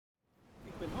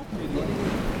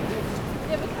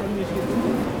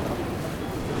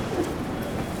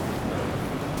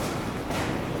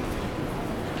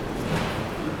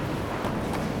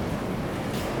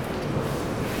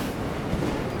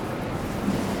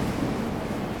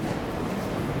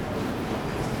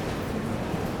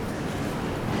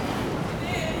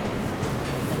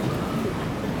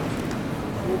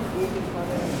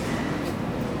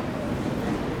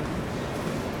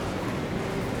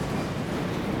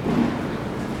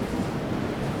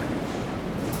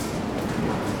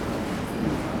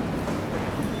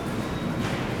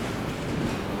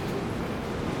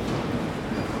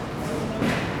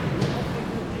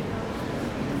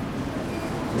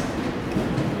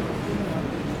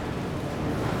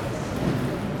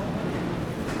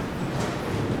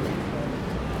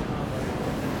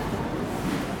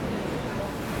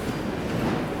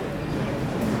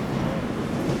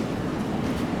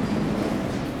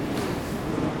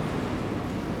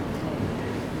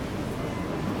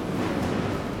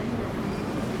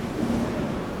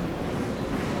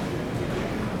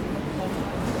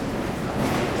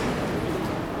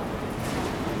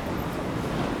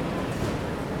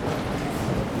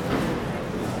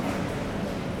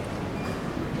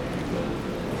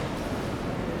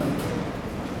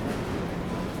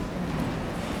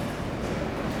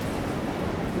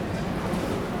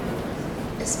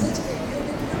Es wird Herr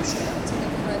Jürgen Hübschert,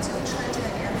 Informationsschalter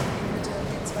RBB-Mitte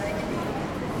in 2 gewählt.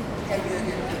 Herr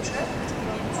Jürgen Hübschert,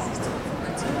 begeben Sie sich zum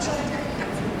Informationsschalter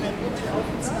RBB-Mitte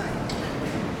in 2.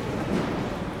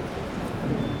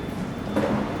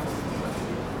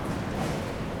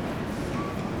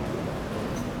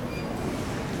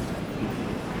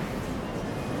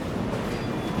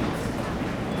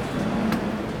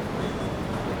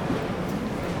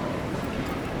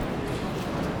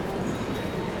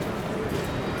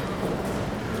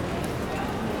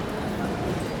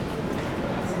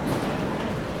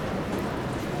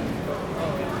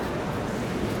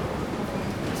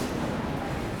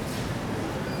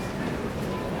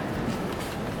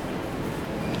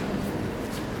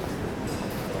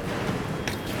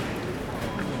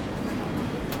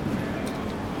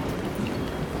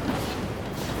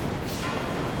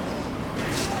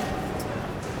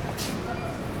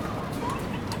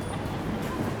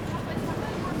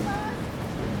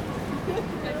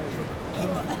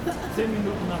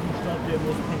 Minuten nach dem Start der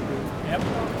Lospanel. Ja.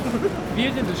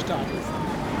 Während des Startes.